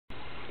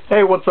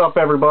Hey, what's up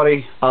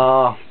everybody?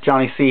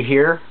 Johnny C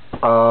here.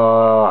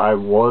 I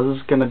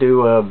was gonna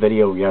do a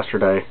video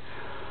yesterday,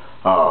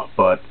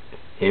 but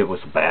it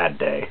was a bad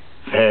day.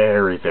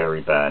 Very,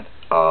 very bad.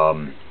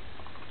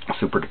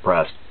 Super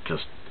depressed,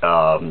 just,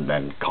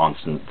 and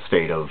constant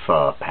state of,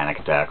 panic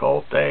attack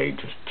all day,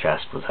 just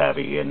chest was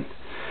heavy, and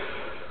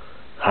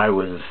I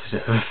was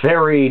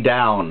very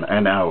down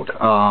and out.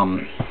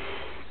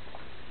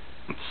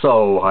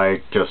 So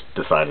I just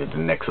decided to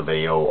nix a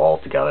video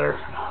altogether,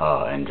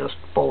 and just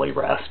fully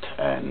rest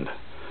and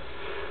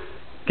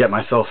get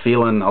myself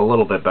feeling a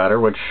little bit better,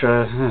 which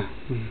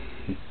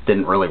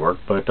didn't really work,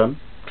 but I'm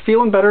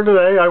feeling better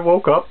today. I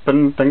woke up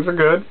and things are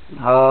good.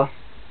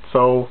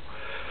 So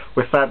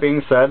with that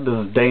being said,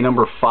 this is day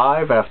number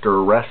 5 after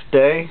a rest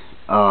day.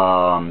 So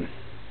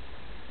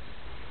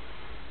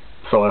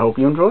I hope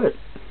you enjoy it.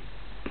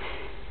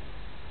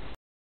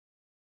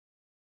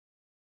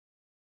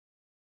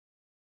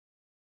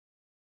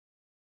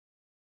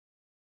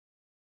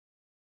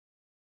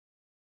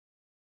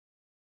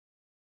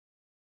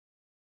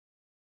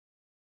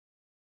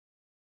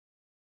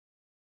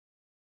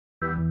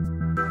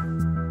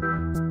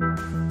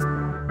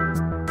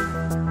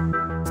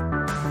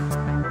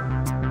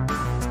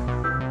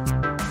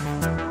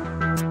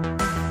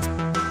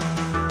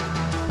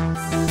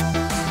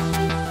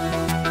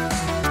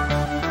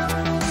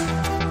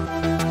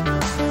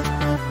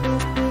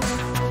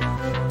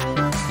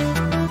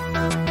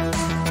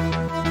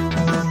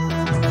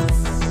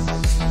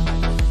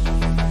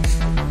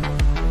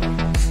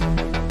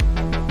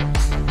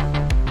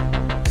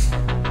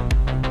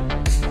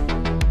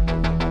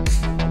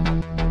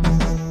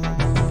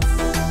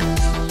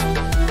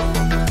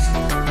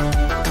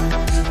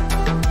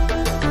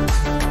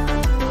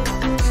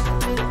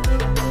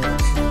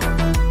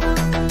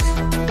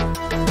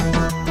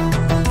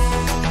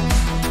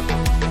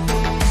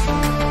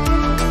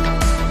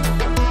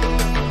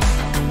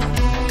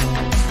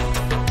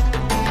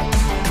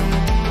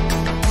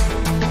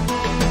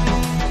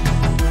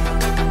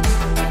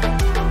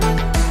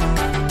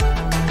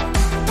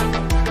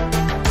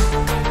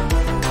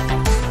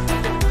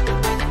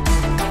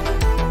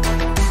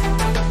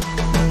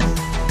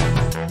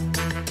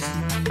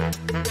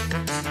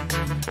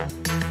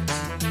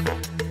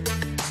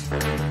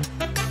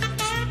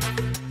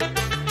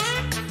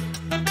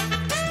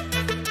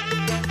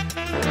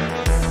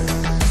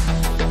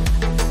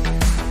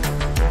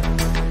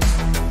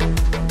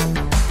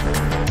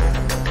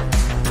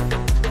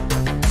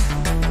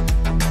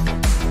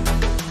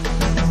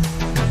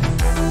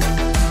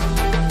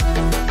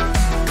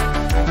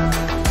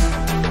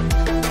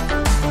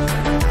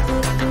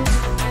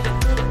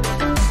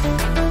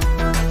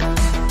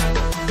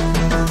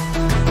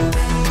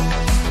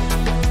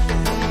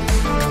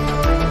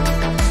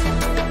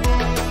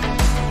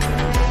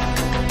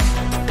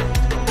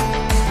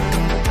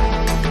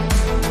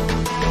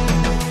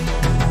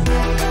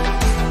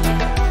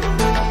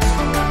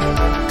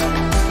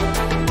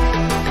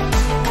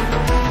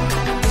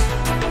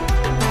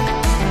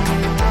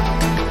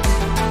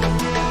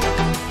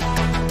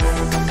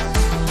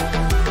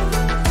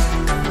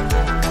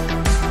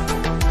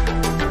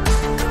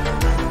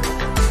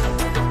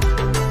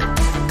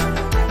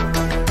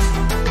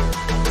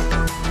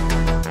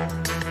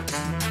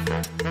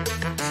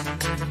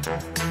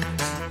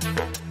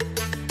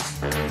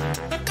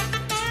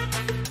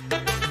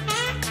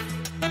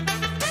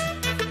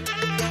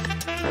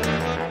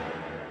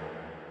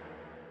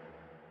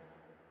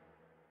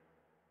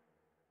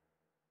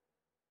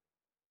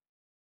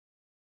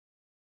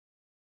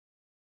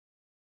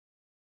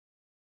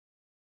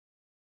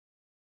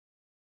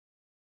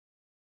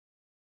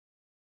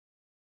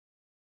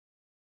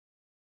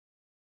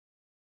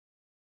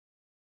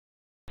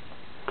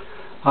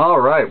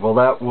 Alright, well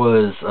that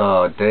was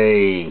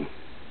day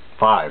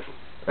 5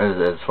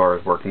 as far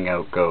as working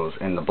out goes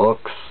in the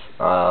books.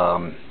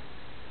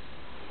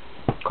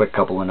 Quick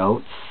couple of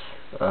notes.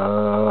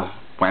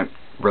 Went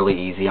really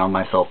easy on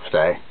myself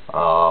today.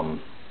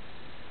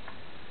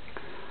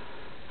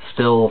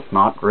 Still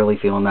not really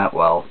feeling that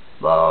well,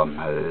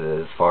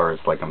 as far as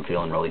like I'm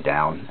feeling really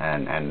down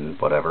and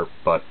whatever,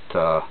 but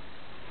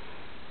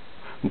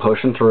I'm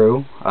pushing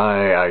through.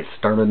 I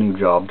start a new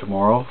job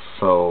tomorrow,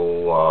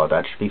 so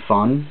that should be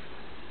fun.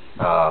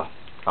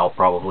 I'll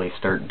probably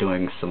start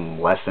doing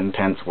some less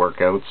intense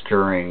workouts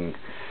during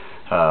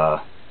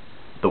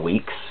the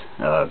weeks,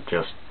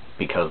 just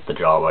because the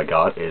job I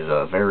got is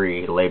a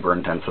very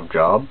labor-intensive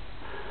job.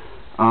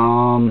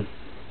 Other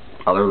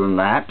than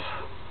that,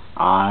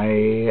 I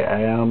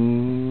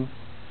am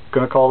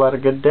gonna call that a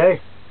good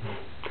day.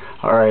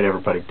 Alright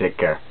everybody, take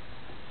care.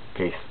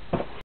 Peace.